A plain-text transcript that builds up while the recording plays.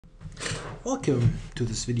Welcome to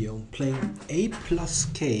this video playing A plus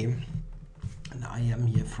K, and I am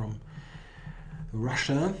here from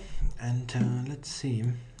Russia, and let's see.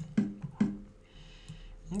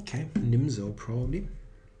 Okay, Nimzo probably.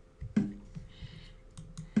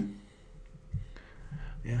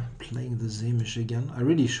 Yeah, playing the Saemisch again. I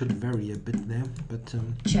really should vary a bit there, but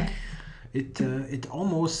check. It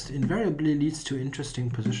almost invariably leads to interesting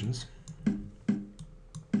positions.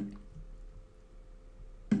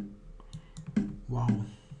 Wow.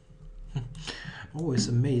 Always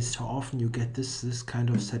amazed how often you get this kind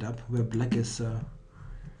of setup where black is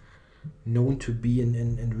known to be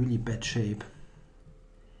in really bad shape.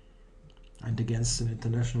 And against an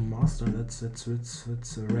international master, that's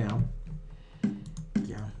rare.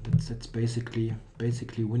 Yeah, that's basically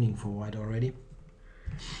winning for white already,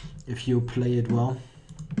 if you play it well.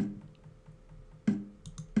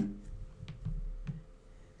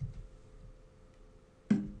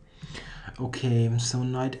 Okay, so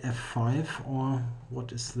knight f5, or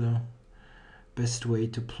what is the best way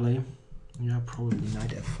to play? Yeah, probably knight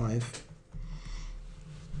f5.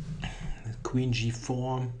 Queen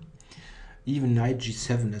g4. Even knight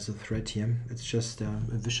g7 is a threat here. It's just a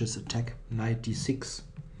vicious attack. Knight d6.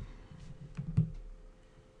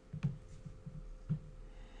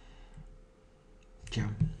 Yeah.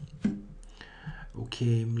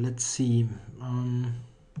 Okay, let's see.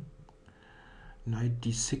 Knight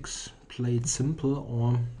d6 played simple,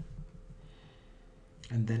 or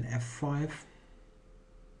and then f5.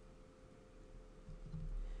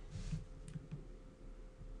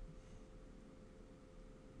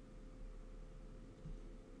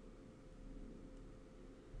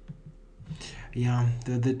 Yeah,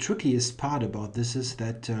 the trickiest part about this is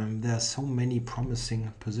that there are so many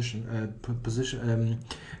promising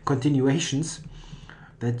continuations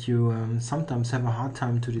that you sometimes have a hard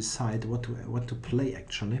time to decide what to play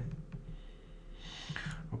actually.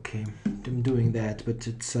 Okay, I'm doing that, but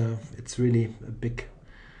it's really a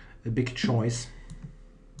big choice.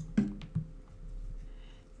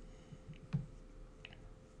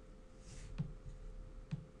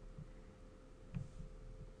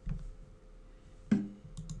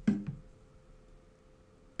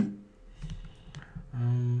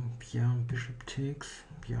 Yeah, bishop takes.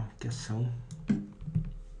 Yeah, guess so.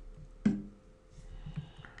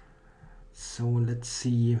 So let's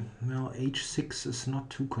see. Well, h6 is not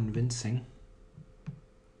too convincing.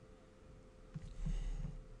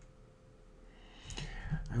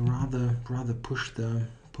 I rather push the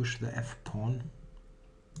f pawn.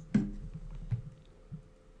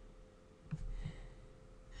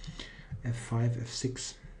 f5,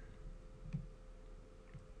 f6.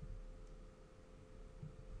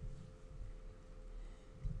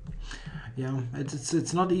 Yeah,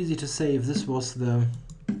 it's not easy to say if this was the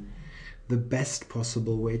best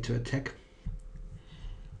possible way to attack,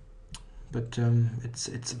 but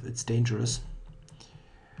it's dangerous.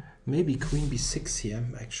 Maybe queen b6 here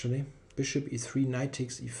actually. Bishop e3, knight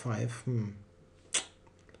takes e5.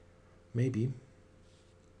 Maybe.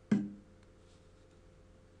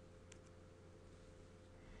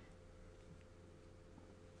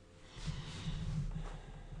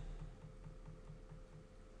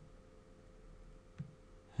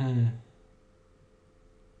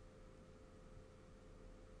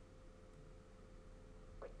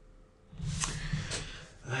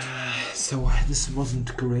 So this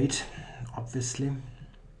wasn't great, obviously.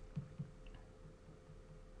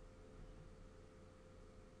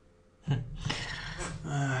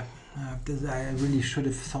 I really should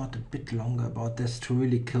have thought a bit longer about this to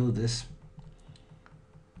really kill this.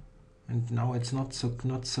 And now it's not so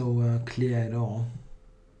clear at all.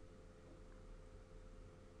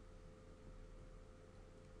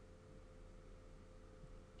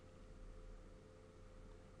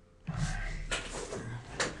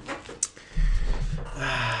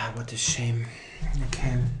 What a shame.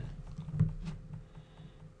 Okay.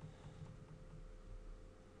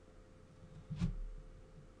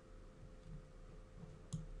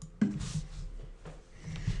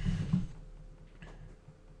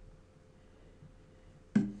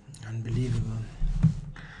 Unbelievable.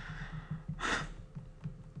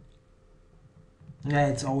 Yeah,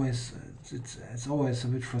 it's always a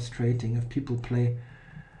bit frustrating if people play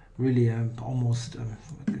really almost a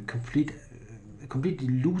completely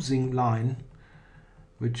losing line,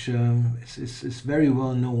 which is very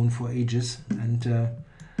well known for ages, and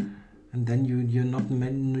then you're not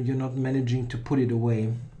managing to put it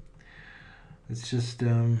away. It's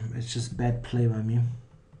just bad play by me.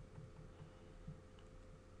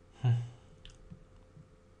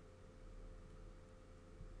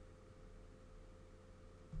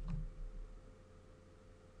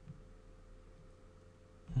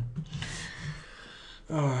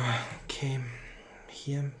 Okay,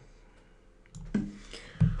 here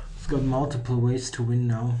it's got multiple ways to win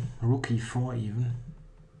now. Rook e4 even.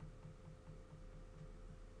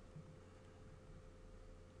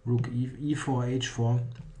 Rook e4, h4.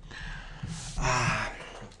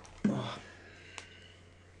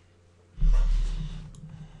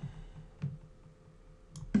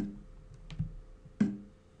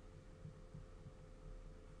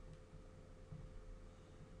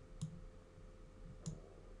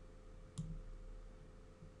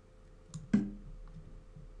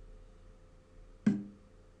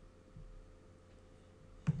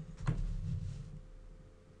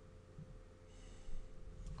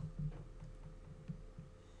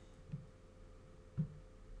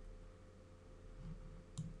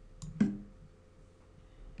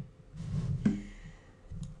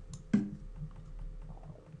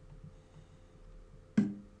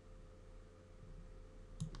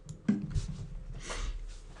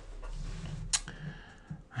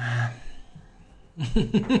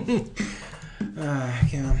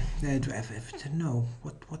 Yeah, do I have to know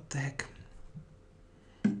what the heck?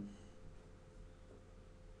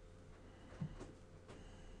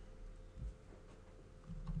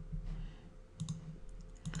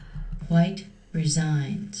 White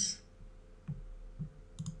resigns.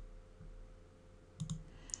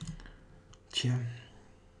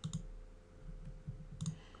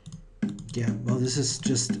 Yeah, well, this is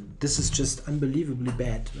just unbelievably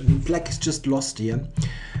bad. I mean, black is just lost here.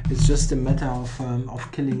 It's just a matter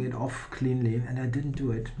of killing it off cleanly, and I didn't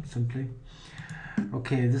do it simply.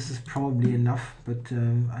 Okay, this is probably enough, but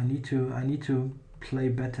I need to play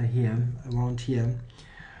better here, around here.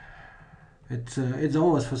 It's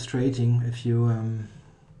always frustrating if you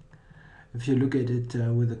look at it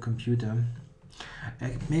with a computer.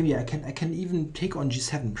 Maybe I can even take on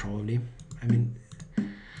g7 probably. I mean,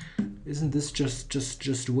 isn't this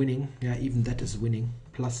just winning? Yeah, even that is winning.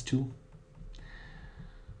 +2.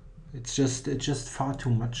 It's just far too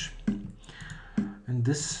much. And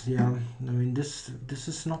this, yeah, I mean this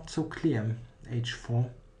is not so clear. h4.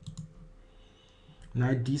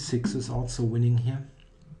 Knight d6 is also winning here.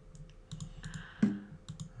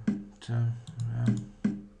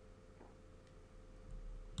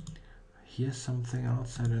 Here's something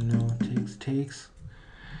else, I don't know. Takes.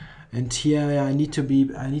 And here I need to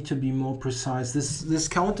be more precise. This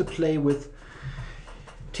counterplay with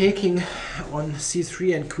taking on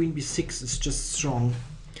c3 and queen b6 is just strong.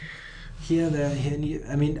 Here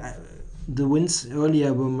I mean the wins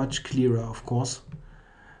earlier were much clearer, of course,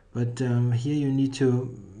 but here you need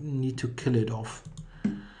to kill it off.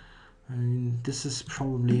 I mean, this is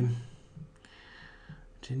probably,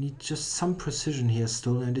 you need just some precision here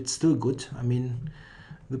still, and it's still good. I mean,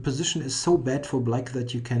 the position is so bad for black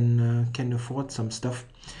that you can afford some stuff.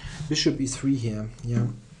 Bishop e3 here, yeah,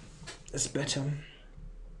 is better.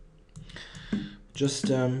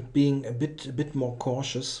 Just being a bit more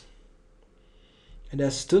cautious. And I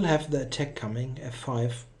still have the attack coming,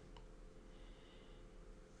 f5.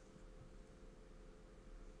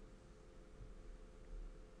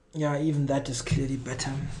 Yeah, even that is clearly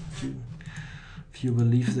better if you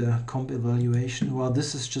believe the comp evaluation. Well,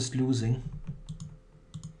 this is just losing.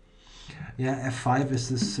 Yeah, f5 is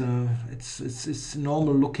this. It's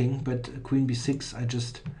normal looking, but queen b6. I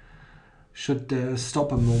just should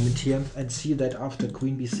stop a moment here and see that after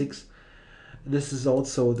queen b6, this is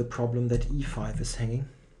also the problem that e5 is hanging,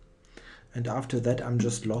 and after that I'm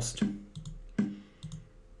just lost.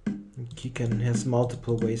 He has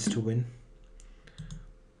multiple ways to win.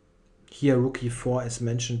 Here rook e4, as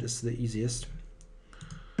mentioned, is the easiest,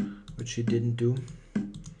 which he didn't do.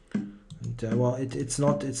 And well, it's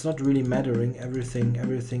not really mattering. Everything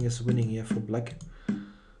is winning here for black,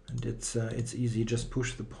 and it's easy. Just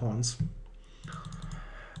push the pawns.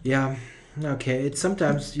 Yeah. Okay, it's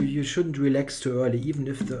sometimes you shouldn't relax too early, even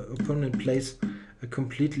if the opponent plays a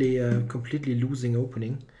completely losing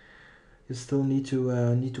opening. You still need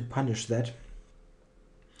to punish that.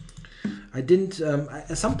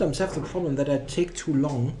 I sometimes have the problem that I take too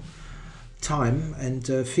long time and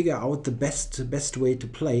figure out the best way to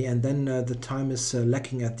play, and then the time is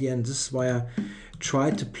lacking at the end. This is why I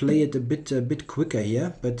try to play it a bit quicker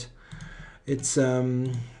here, but it's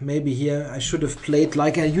maybe here I should have played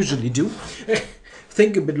like I usually do.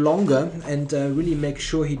 Think a bit longer and really make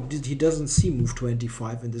sure he doesn't see move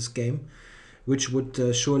 25 in this game, which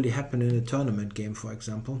would surely happen in a tournament game, for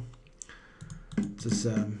example. This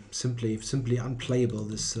is simply unplayable,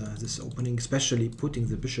 this opening, especially putting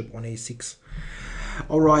the bishop on a6.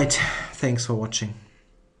 All right, thanks for watching.